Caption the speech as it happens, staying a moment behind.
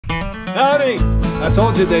Howdy! I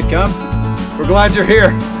told you they'd come. We're glad you're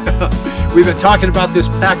here. We've been talking about this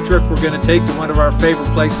pack trip we're going to take to one of our favorite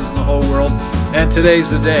places in the whole world, and today's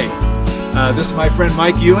the day. This is my friend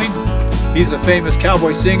Mike Ewing. He's a famous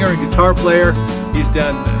cowboy singer and guitar player. He's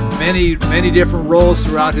done many different roles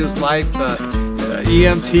throughout his life.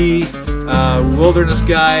 EMT, wilderness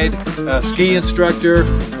guide, ski instructor,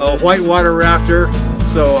 whitewater rafter.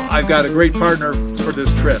 So I've got a great partner for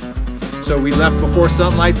this trip. So we left before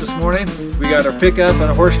sunlight this morning. We got our pickup and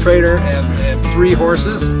a horse trailer and 3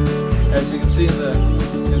 horses. As you can see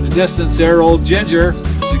in the distance there, old Ginger,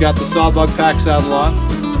 she's got the sawbug pack saddle on.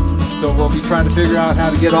 So we'll be trying to figure out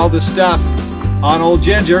how to get all this stuff on old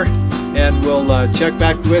Ginger, and we'll check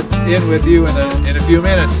back in with you in a few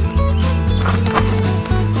minutes.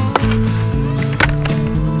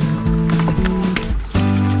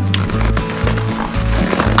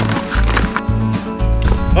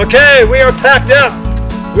 Okay, we are packed up.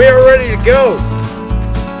 We are ready to go.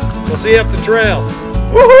 We'll see you up the trail.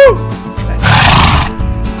 Woohoo!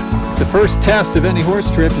 The first test of any horse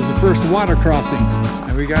trip is the first water crossing,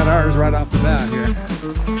 and we got ours right off the bat here.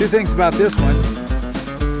 2 things about this one: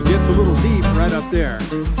 it gets a little deep right up there,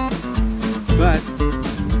 but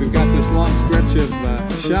we've got this long stretch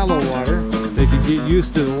of shallow water. They can get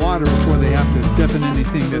used to the water before they have to step in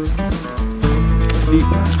anything that's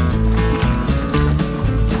deeper.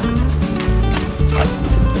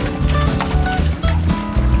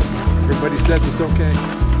 Everybody says it's okay.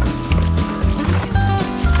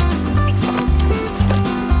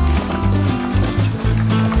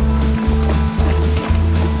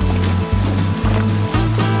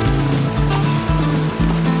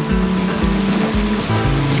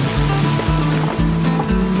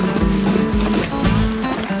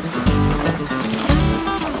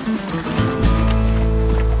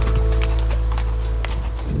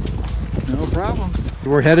 No problem.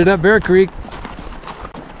 We're headed up Bear Creek.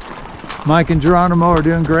 Mike and Geronimo are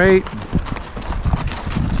doing great.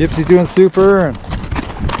 Gypsy's doing super. And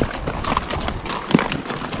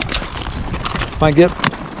if I get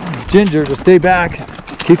Ginger to stay back,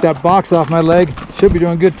 keep that box off my leg, she'll be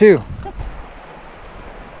doing good too.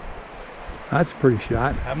 That's a pretty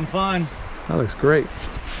shot. Having fun. That looks great.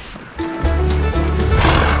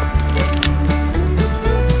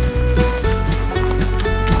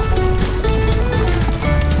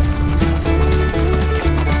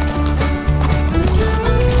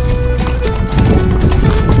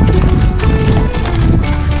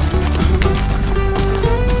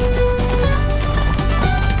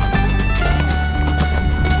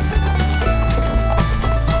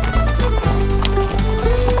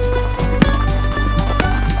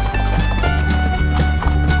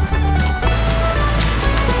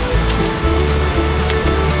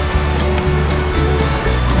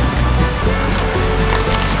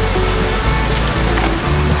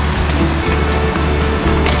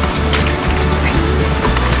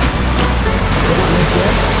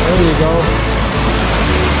 There you go.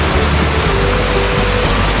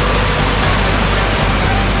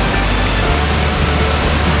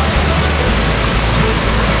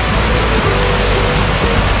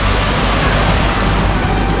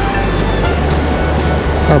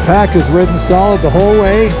 Our pack is ridden solid the whole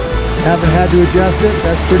way. Haven't had to adjust it.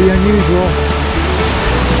 That's pretty unusual.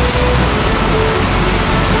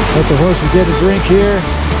 Let the horses get a drink here.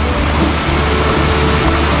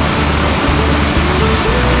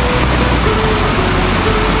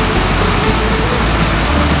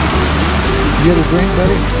 You get a drink,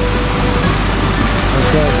 buddy?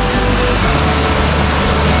 Okay.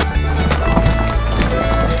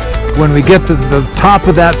 When we get to the top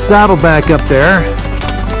of that saddleback up there,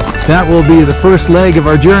 that will be the first leg of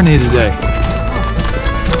our journey today.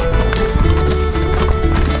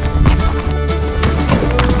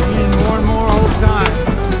 Getting more and more all the time.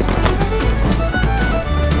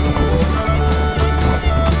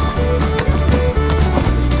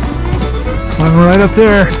 I'm right up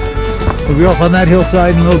there. We'll be off on that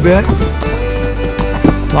hillside in a little bit.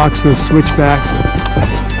 Locks the switchback.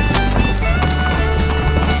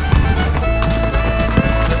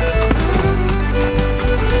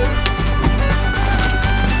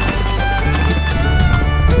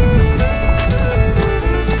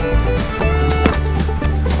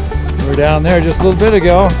 We were down there just a little bit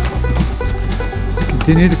ago.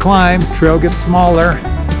 Continue to climb. Trail gets smaller.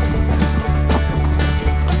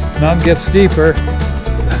 Mountain gets steeper.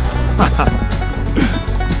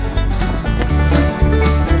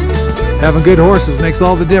 Having good horses makes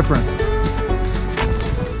all the difference.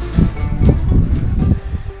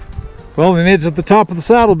 Well, we made it to the top of the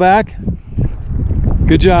saddleback.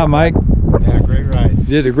 Good job, Mike. Yeah, great ride. You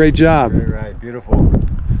did a great job. Great ride, beautiful.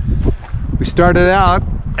 We started out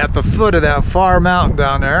at the foot of that far mountain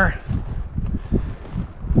down there.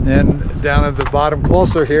 Then down at the bottom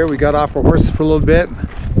closer here, we got off our horses for a little bit.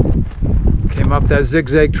 Came up that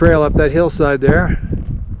zigzag trail up that hillside there.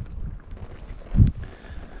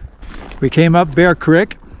 We came up Bear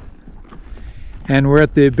Creek. And we're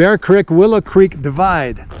at the Bear Creek Willow Creek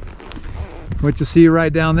Divide. What you see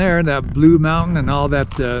right down there, that blue mountain and all that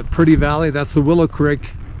pretty valley, that's the Willow Creek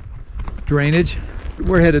drainage.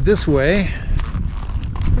 We're headed this way.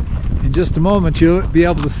 In just a moment you'll be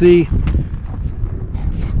able to see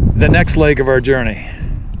the next leg of our journey.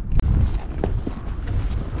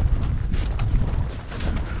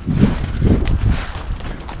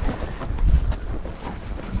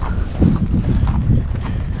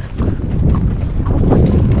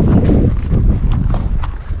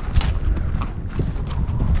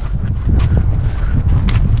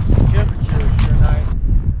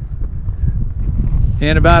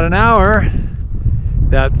 In about an hour,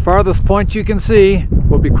 that farthest point you can see,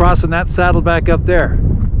 we'll be crossing that saddleback up there.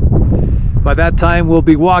 By that time we'll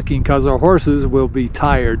be walking because our horses will be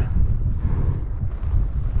tired.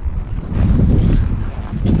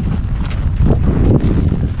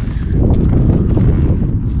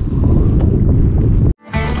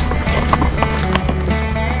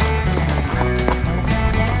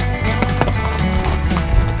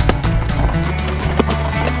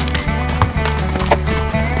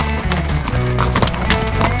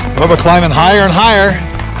 Well, we're climbing higher and higher.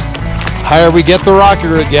 Higher we get, the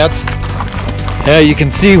rockier it gets. Yeah, you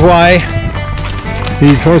can see why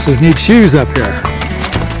these horses need shoes up here.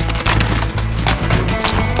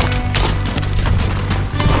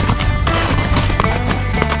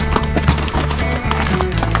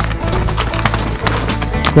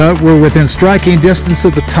 But we're within striking distance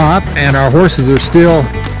of the top and our horses are still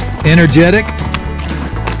energetic.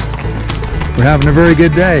 We're having a very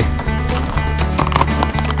good day.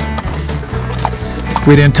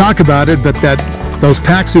 We didn't talk about it, but those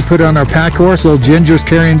packs we put on our pack horse, old Ginger's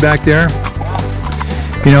carrying back there,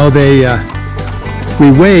 you know, we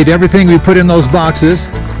weighed everything we put in those boxes.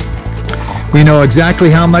 We know exactly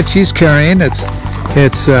how much she's carrying.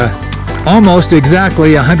 It's almost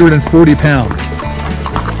exactly 140 pounds.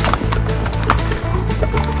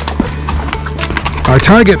 Our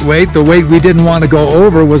target weight, the weight we didn't want to go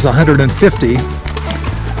over, was 150.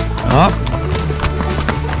 Oh.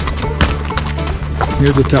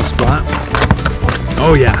 Here's a tough spot.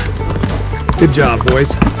 Oh yeah. Good job, boys.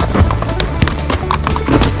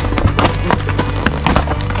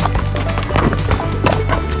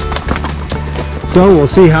 So we'll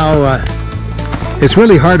see how it's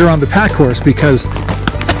really harder on the pack horse because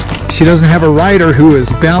she doesn't have a rider who is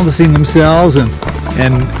balancing themselves and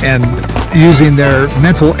using their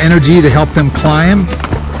mental energy to help them climb.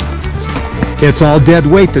 It's all dead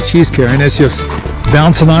weight that she's carrying. It's just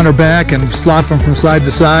bouncing on her back and slopping from side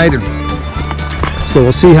to side. So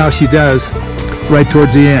we'll see how she does right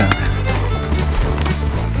towards the end.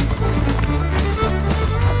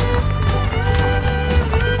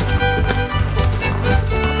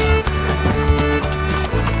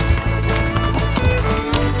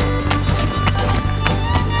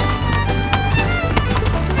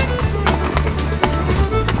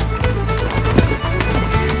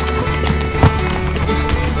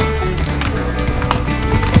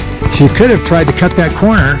 She could have tried to cut that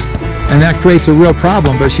corner, and that creates a real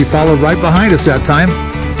problem, but she followed right behind us that time.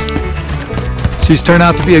 She's turned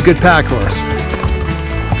out to be a good pack horse.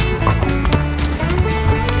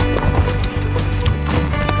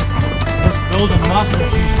 Building muscle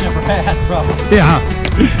she's never had, probably.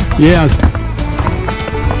 Yeah. Yes.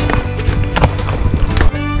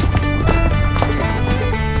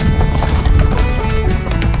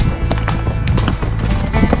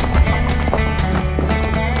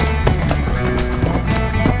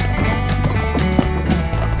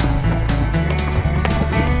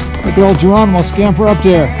 Look at old Geronimo scamper up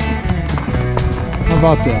there. How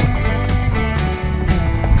about that?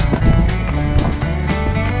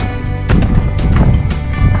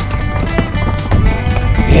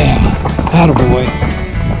 Yeah, attaboy.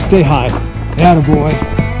 Stay high. Attaboy.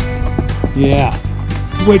 Yeah.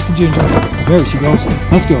 Wait for Ginger. There she goes.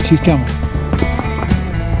 Let's go, she's coming.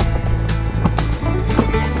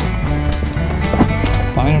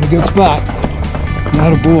 Finding a good spot.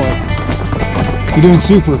 Attaboy. You're doing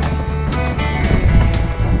super.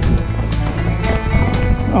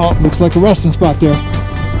 Oh, looks like a resting spot there.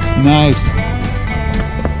 Nice.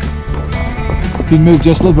 You can move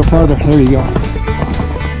just a little bit farther. There you go.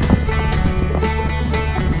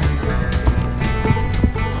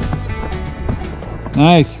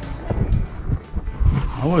 Nice.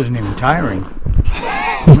 I wasn't even tiring.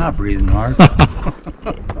 I'm not breathing hard.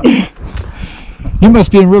 You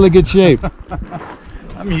must be in really good shape.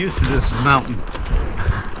 I'm used to this mountain.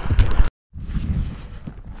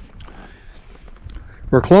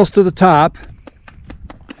 We're close to the top,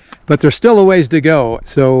 but there's still a ways to go.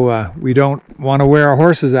 So we don't want to wear our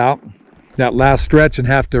horses out that last stretch and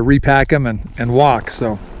have to repack them and walk.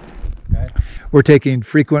 So we're taking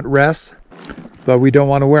frequent rests, but we don't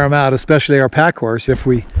want to wear them out, especially our pack horse. If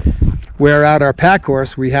we wear out our pack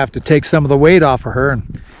horse, we have to take some of the weight off of her,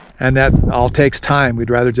 and that all takes time. We'd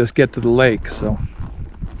rather just get to the lake. So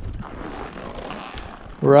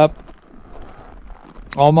we're up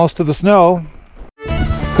almost to the snow.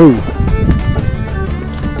 Ooh.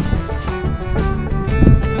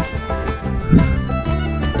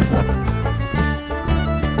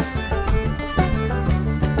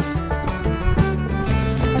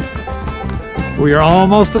 We are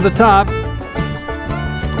almost to the top,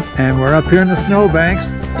 and we're up here in the snowbanks.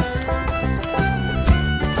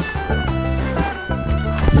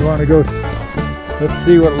 We want to go, let's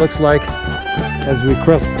see what it looks like as we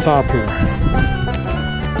crest the top here.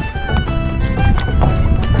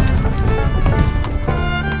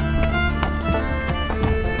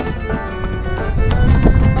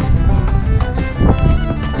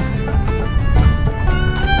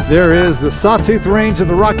 There is the Sawtooth range of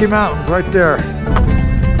the Rocky Mountains right there.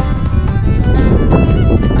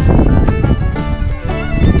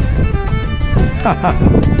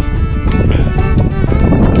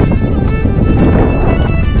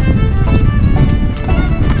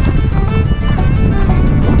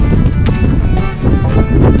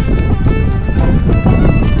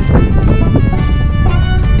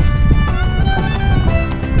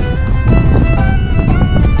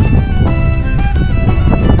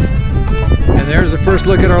 There's the first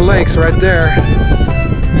look at our lakes right there.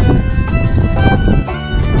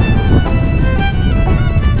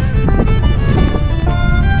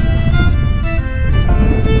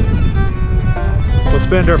 We'll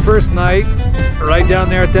spend our first night right down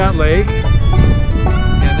there at that lake,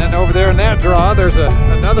 and then over there in that draw there's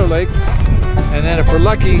another lake, and then if we're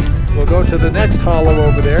lucky we'll go to the next hollow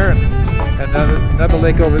over there and another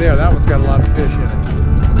lake over there. That one's got a lot of fish in it.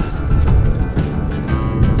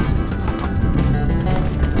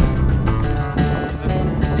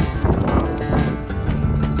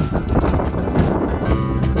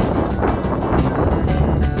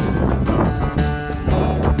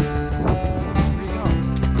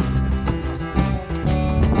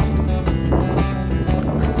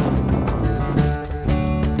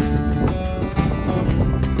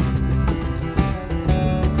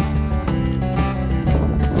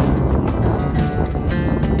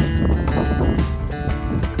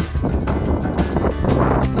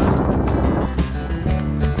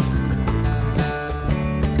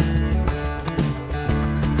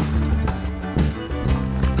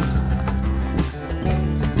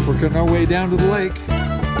 Working our way down to the lake.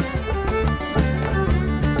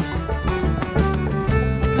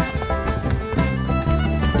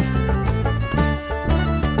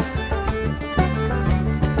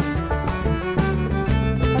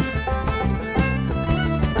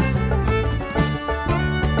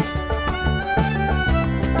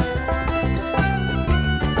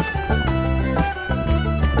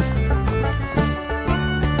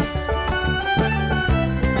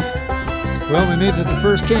 Well, we made it to the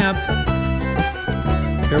first camp.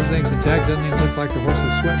 Everything's intact. Doesn't even look like the horse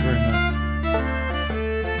is sweating very much.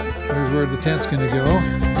 There's where the tent's going to go.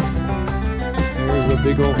 There's a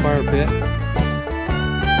big old fire pit.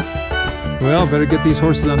 Well, better get these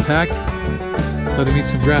horses unpacked. Let them eat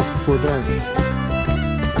some grass before dark.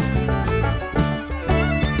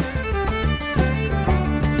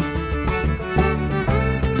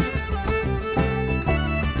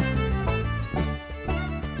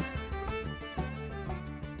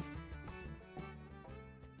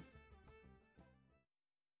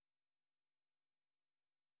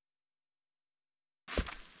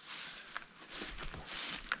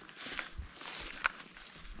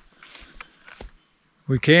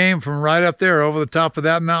 We came from right up there over the top of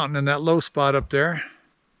that mountain in that low spot up there.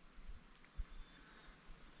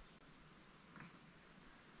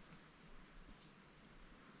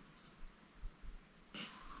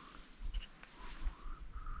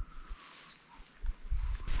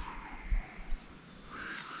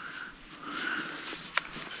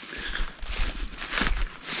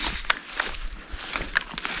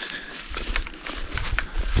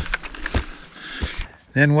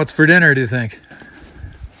 Then what's for dinner, do you think?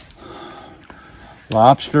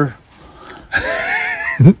 Lobster.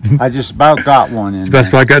 I just about got one in there.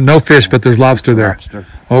 I got no fish, but there's lobster there. Lobster.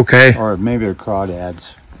 Okay. Or maybe they're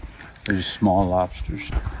crawdads. They're just small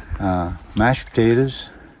lobsters. Mashed potatoes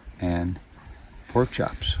and pork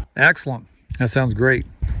chops. Excellent. That sounds great.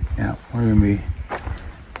 Yeah, we're gonna be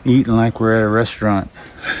eating like we're at a restaurant.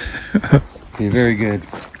 Be very good.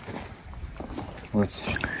 With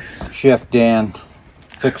Chef Dan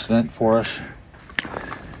fixing it for us.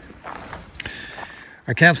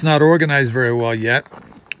 Our camp's not organized very well yet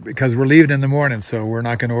because we're leaving in the morning, so we're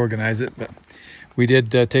not going to organize it. But we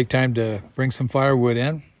did take time to bring some firewood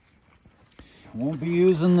in. Won't be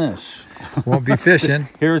using this. Won't be fishing.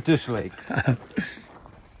 Here at this lake.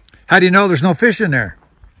 How do you know there's no fish in there?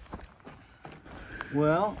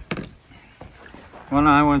 Well, when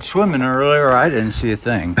I went swimming earlier, I didn't see a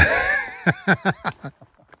thing.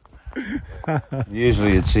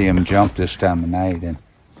 Usually you'd see them jump this time of night and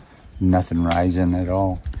nothing rising at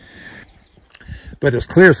all. But it's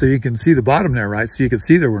clear so you can see the bottom there, right? So you could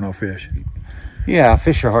see there were no fish. Yeah,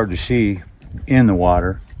 fish are hard to see in the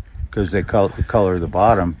water because they color the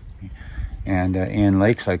bottom. And in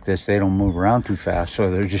lakes like this, they don't move around too fast, so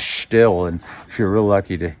they're just still. And if you're real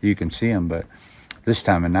lucky, you can see them. But this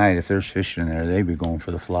time of night, if there's fish in there, they'd be going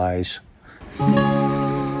for the flies.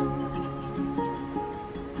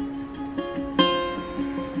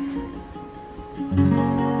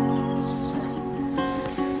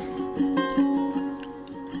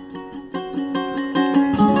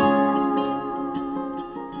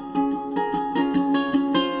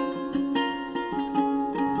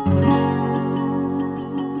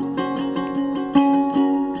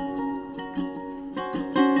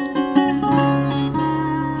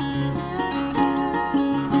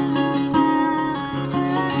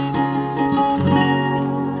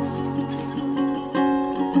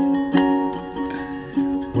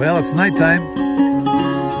 Well, it's nighttime.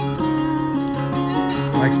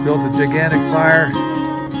 Mike's built a gigantic fire.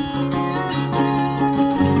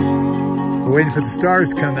 We're waiting for the stars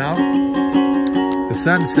to come out. The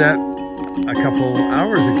sun set a couple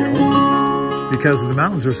hours ago because the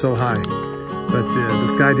mountains are so high. But the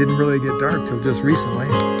sky didn't really get dark till just recently.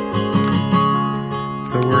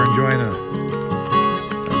 So we're enjoying a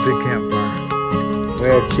big campfire. We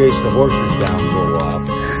had to chase the horses down for a while.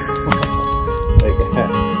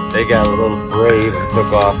 They got a little brave and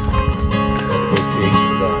took off. Go chase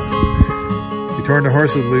them down. If you turn the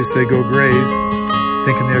horses loose, they go graze,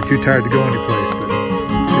 thinking they're too tired to go anyplace, but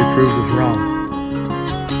they proved us wrong.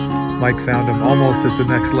 Mike found them almost at the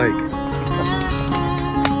next lake.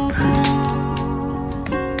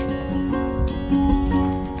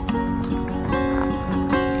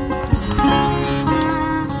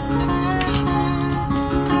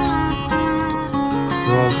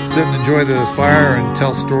 Sit and enjoy the fire and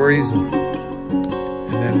tell stories and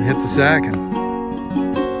then hit the sack and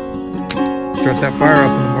start that fire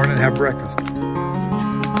up in the morning and have breakfast.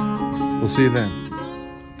 We'll see you then.